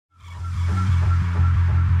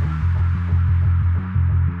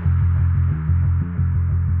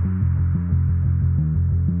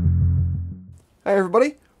Hey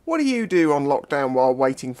everybody, what do you do on lockdown while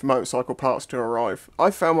waiting for motorcycle parts to arrive?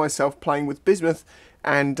 I found myself playing with bismuth,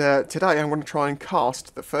 and today I'm going to try and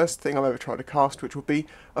cast the first thing I've ever tried to cast, which will be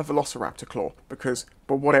a Velociraptor claw, because,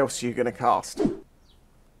 well, what else are you going to cast?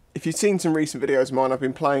 If you've seen some recent videos of mine, I've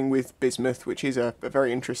been playing with bismuth, which is a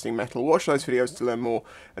very interesting metal. Watch those videos to learn more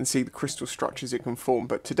and see the crystal structures it can form,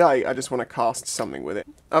 but today I just want to cast something with it.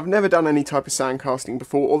 I've never done any type of sand casting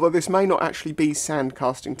before, although this may not actually be sand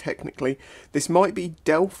casting technically. This might be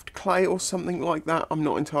Delft clay or something like that, I'm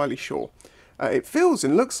not entirely sure. It feels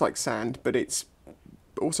and looks like sand, but it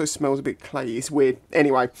also smells a bit clayey. It's weird.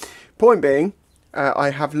 Anyway, point being, I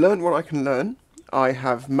have learned what I can learn. I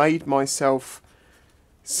have made myself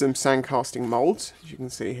some sand casting moulds, as you can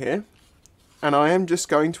see here, and I am just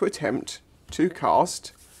going to attempt to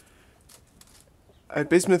cast a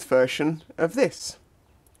bismuth version of this,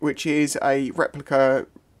 which is a replica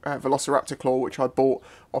Velociraptor claw which I bought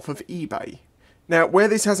off of eBay. Now, where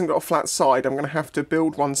this hasn't got a flat side, I'm going to have to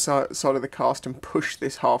build one side of the cast and push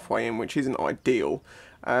this halfway in, which isn't ideal.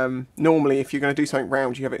 Normally, if you're going to do something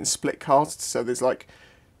round, you have it in split casts, so there's like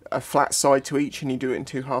a flat side to each and you do it in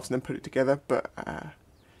two halves and then put it together, but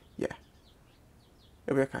yeah,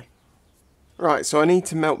 it'll be okay. Right, so I need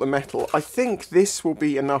to melt the metal. I think this will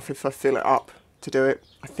be enough if I fill it up to do it.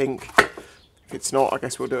 I think. If it's not, I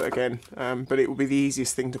guess we'll do it again. But it will be the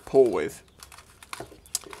easiest thing to pour with.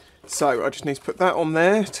 So I just need to put that on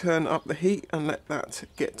there, turn up the heat and let that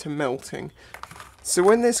get to melting. So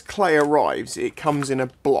when this clay arrives, it comes in a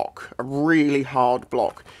block, a really hard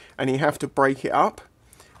block, and you have to break it up.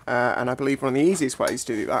 And I believe one of the easiest ways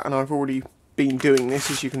to do that, and I've already been doing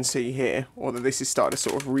this, as you can see here, although this is starting to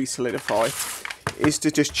sort of re-solidify, is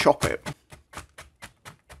to just chop it.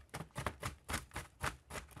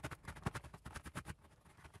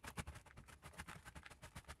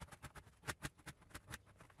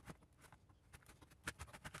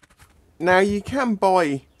 Now you can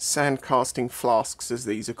buy sand casting flasks, as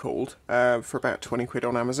these are called, for about 20 quid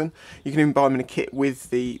on Amazon. You can even buy them in a kit with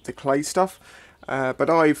the clay stuff. But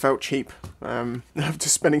I felt cheap after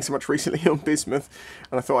spending so much recently on bismuth,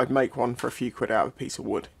 and I thought I'd make one for a few quid out of a piece of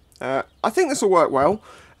wood. I think this will work well.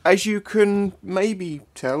 As you can maybe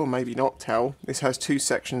tell, or maybe not tell, this has two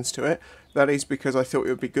sections to it. That is because I thought it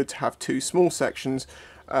would be good to have two small sections.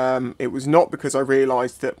 It was not because I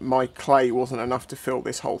realised that my clay wasn't enough to fill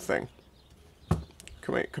this whole thing.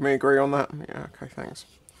 Can we agree on that? Yeah, okay, thanks.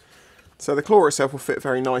 So the claw itself will fit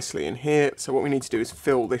very nicely in here, so what we need to do is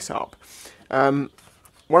fill this up. One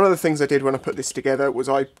of the things I did when I put this together was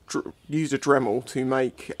I used a Dremel to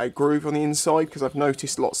make a groove on the inside, because I've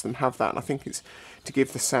noticed lots of them have that, and I think it's to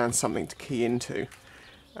give the sand something to key into.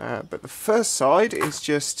 But the first side is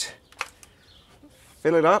just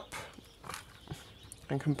fill it up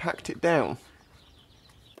and compact it down.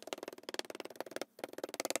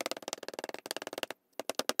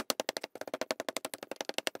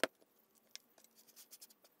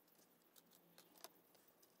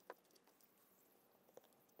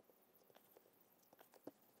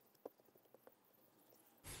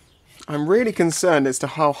 I'm really concerned as to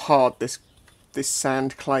how hard this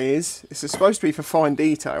sand clay is. This is supposed to be for fine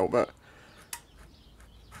detail, but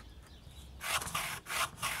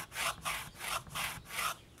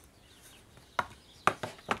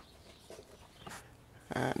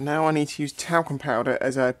now I need to use talcum powder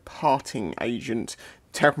as a parting agent.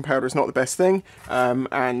 Talcum powder is not the best thing,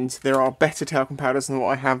 and there are better talcum powders than what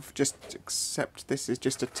I have, except this is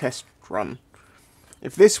just a test run.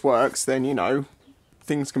 If this works, then, you know,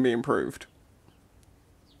 things can be improved.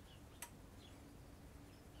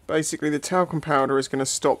 Basically, the talcum powder is going to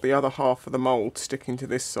stop the other half of the mould sticking to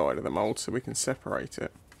this side of the mould so we can separate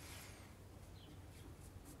it.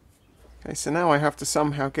 Okay, so now I have to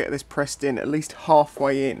somehow get this pressed in, at least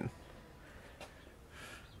halfway in.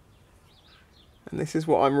 And this is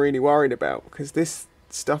what I'm really worried about, because this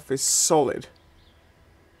stuff is solid.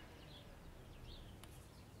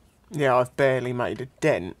 Yeah, I've barely made a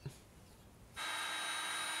dent.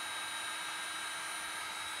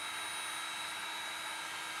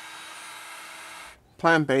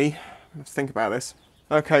 Plan B, let's think about this.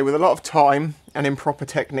 Okay, with a lot of time and improper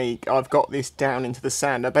technique, I've got this down into the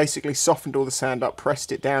sand. I basically softened all the sand up,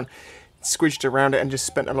 pressed it down, squidged around it, and just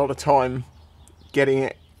spent a lot of time getting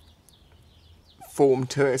it formed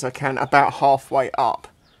to it as I can, about halfway up.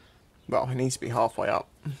 Well, it needs to be halfway up,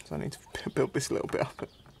 so I need to build this a little bit up.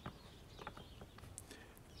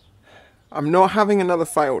 I'm not having another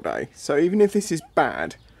fail day, so even if this is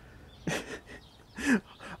bad,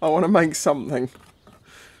 I want to make something.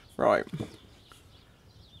 Right,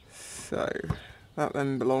 so that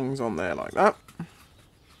then belongs on there like that.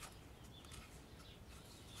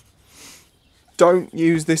 don't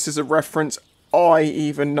use this as a reference. I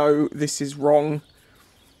even know this is wrong.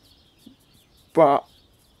 But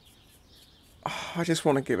I just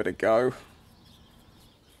want to give it a go.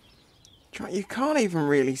 You can't even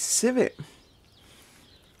really sieve it.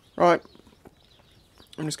 Right.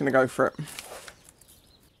 I'm just going to go for it.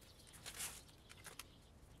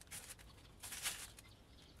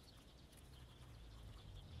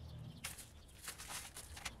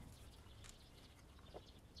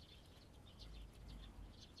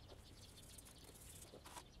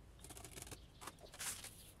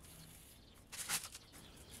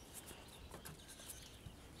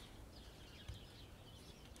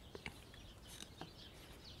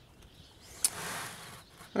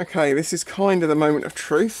 Okay, this is kind of the moment of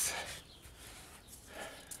truth.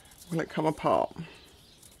 Will it come apart?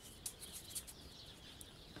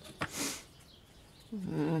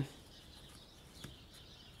 I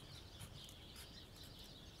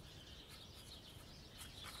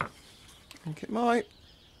think it might.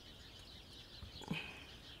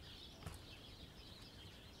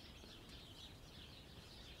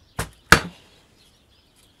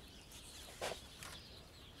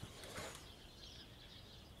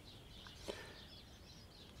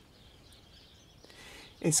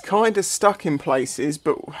 It's kind of stuck in places,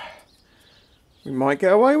 but we might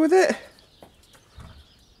get away with it.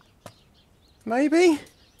 Maybe.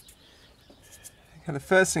 Okay, the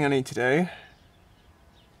first thing I need to do,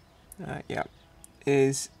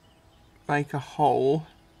 is make a hole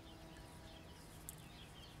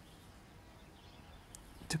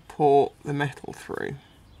to pour the metal through.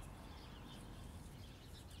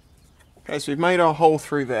 Okay, so we've made our hole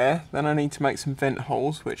through there. Then I need to make some vent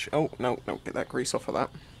holes, which, oh, no, get that grease off of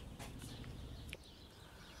that.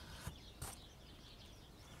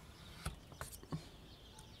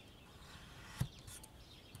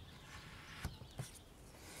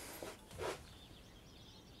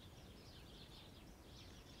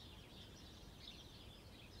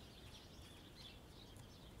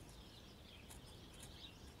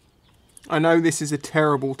 I know this is a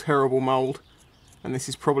terrible, terrible mould, and this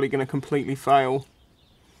is probably going to completely fail,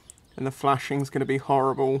 and the flashing's going to be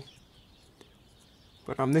horrible,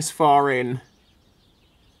 but I'm this far in,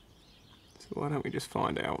 so why don't we just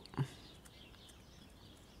find out.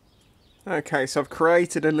 Okay, so I've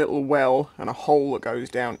created a little well and a hole that goes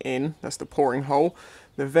down in. That's the pouring hole.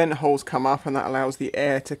 The vent holes come up, and that allows the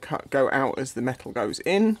air to go out as the metal goes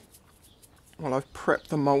in. Well, I've prepped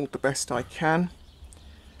the mould the best I can.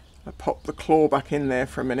 I pop the claw back in there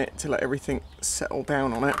for a minute to let everything settle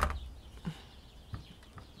down on it.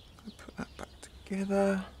 Put that back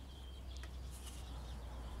together.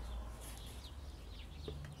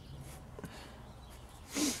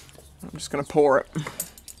 I'm just going to pour it.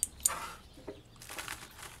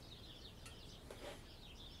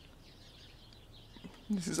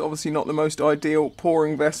 This is obviously not the most ideal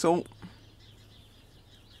pouring vessel.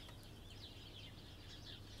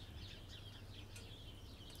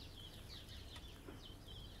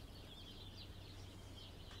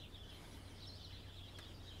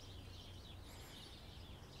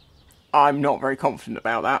 I'm not very confident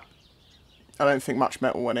about that. I don't think much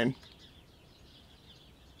metal went in.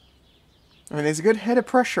 I mean, there's a good head of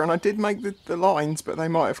pressure, and I did make the lines, but they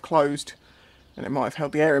might have closed, and it might have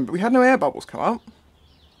held the air in, but we had no air bubbles come up.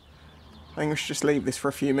 I think we should just leave this for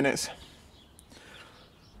a few minutes.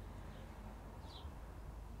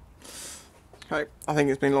 Okay, I think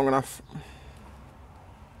it's been long enough.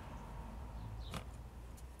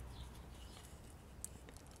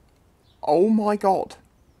 Oh my god.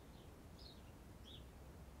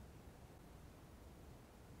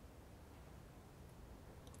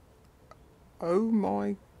 Oh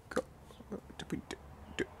my god. Did we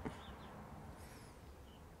do?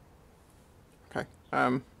 Okay.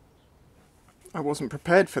 I wasn't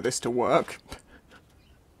prepared for this to work.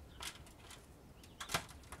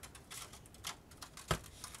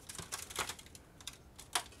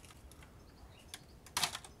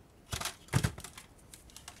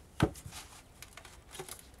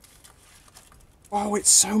 Oh, it's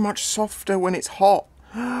so much softer when it's hot.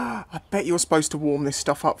 I bet you're supposed to warm this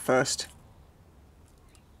stuff up first.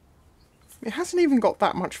 It hasn't even got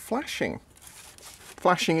that much flashing.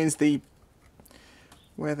 Flashing is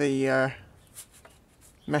where the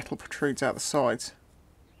metal protrudes out the sides.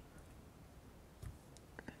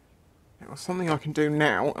 Now, something I can do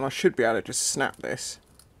now, and I should be able to just snap this.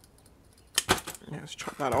 Yeah, let's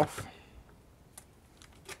chop that off.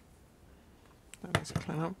 That needs to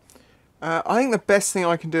clean up. I think the best thing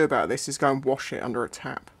I can do about this is go and wash it under a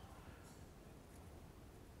tap.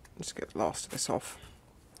 Just get the last of this off.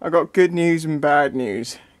 I've got good news and bad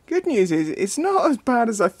news. Good news is it's not as bad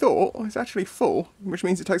as I thought. It's actually full, which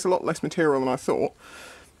means it takes a lot less material than I thought.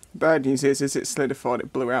 Bad news is it solidified,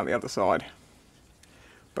 it blew out the other side.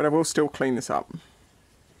 But I will still clean this up.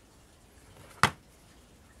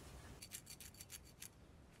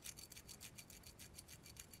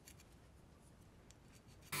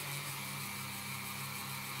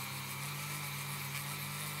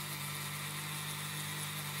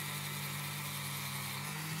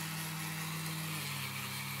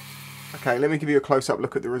 Okay, let me give you a close-up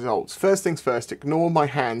look at the results. First things first, ignore my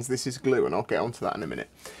hands, this is glue, and I'll get onto that in a minute.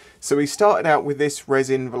 So we started out with this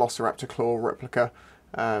resin Velociraptor claw replica,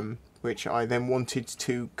 which I then wanted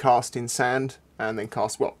to cast in sand, and then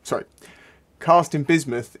cast in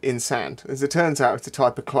bismuth in sand. As it turns out, it's a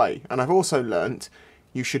type of clay, and I've also learnt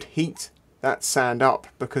you should heat that sand up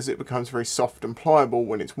because it becomes very soft and pliable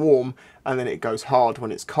when it's warm, and then it goes hard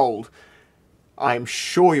when it's cold. I'm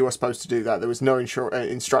sure you are supposed to do that. There was no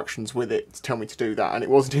instructions with it to tell me to do that, and it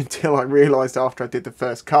wasn't until I realised after I did the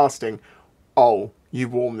first casting, oh, you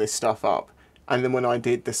warm this stuff up. And then when I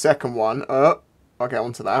did the second one, I'll get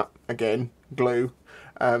onto that again, glue.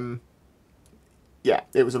 Yeah,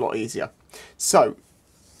 it was a lot easier. So,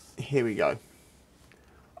 here we go.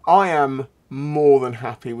 I am more than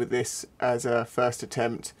happy with this as a first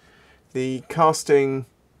attempt. The casting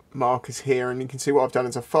mark is here, and you can see what I've done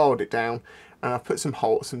is I've filed it down, and I've put some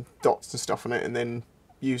dots and stuff on it, and then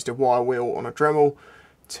used a wire wheel on a Dremel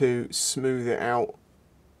to smooth it out.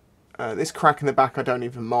 This crack in the back I don't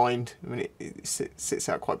even mind. I mean, it sits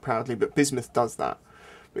out quite proudly, but bismuth does that.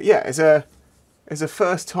 But yeah, as a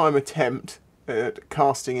first time attempt at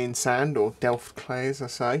casting in sand, or Delft clay as I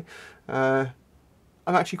say, I'm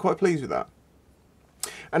actually quite pleased with that.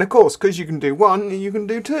 And of course, because you can do one, you can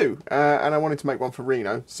do two. And I wanted to make one for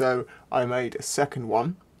Reno, so I made a second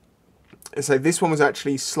one. So this one was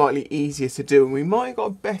actually slightly easier to do, and we might have got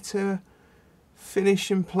a better finish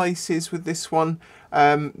in places with this one,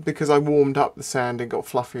 because I warmed up the sand and got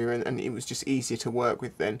fluffier, and it was just easier to work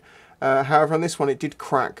with then. However, on this one it did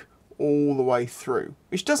crack all the way through,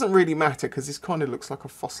 which doesn't really matter because this kind of looks like a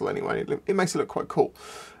fossil anyway. It makes it look quite cool.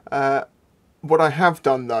 What I have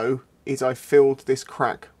done though is I filled this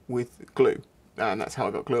crack with glue, and that's how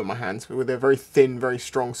I got glue on my hands, with a very thin, very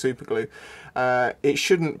strong super glue. It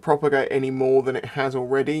shouldn't propagate any more than it has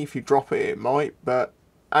already. If you drop it, it might, but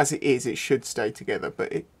as it is, it should stay together,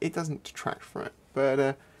 but it doesn't detract from it.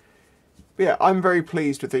 But yeah, I'm very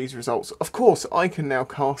pleased with these results. Of course, I can now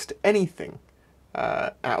cast anything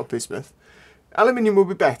out of bismuth. Aluminium will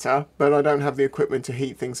be better, but I don't have the equipment to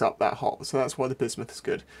heat things up that hot, so that's why the bismuth is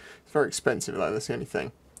good. It's very expensive though, that's the only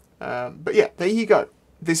thing. But yeah, there you go.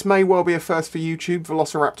 This may well be a first for YouTube,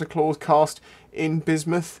 Velociraptor claws cast in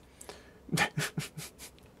bismuth.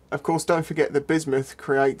 Of course, don't forget that bismuth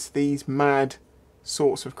creates these mad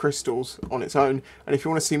sorts of crystals on its own, and if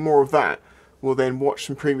you want to see more of that, well then watch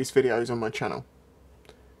some previous videos on my channel.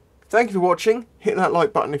 Thank you for watching. Hit that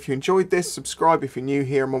like button if you enjoyed this, subscribe if you're new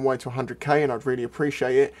here. I'm on my way to 100k and I'd really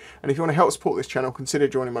appreciate it. And if you want to help support this channel, consider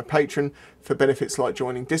joining my Patreon for benefits like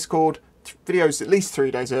joining Discord, videos at least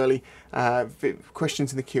 3 days early,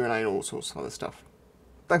 questions in the Q&A and all sorts of other stuff.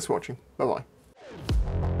 Thanks for watching. Bye bye.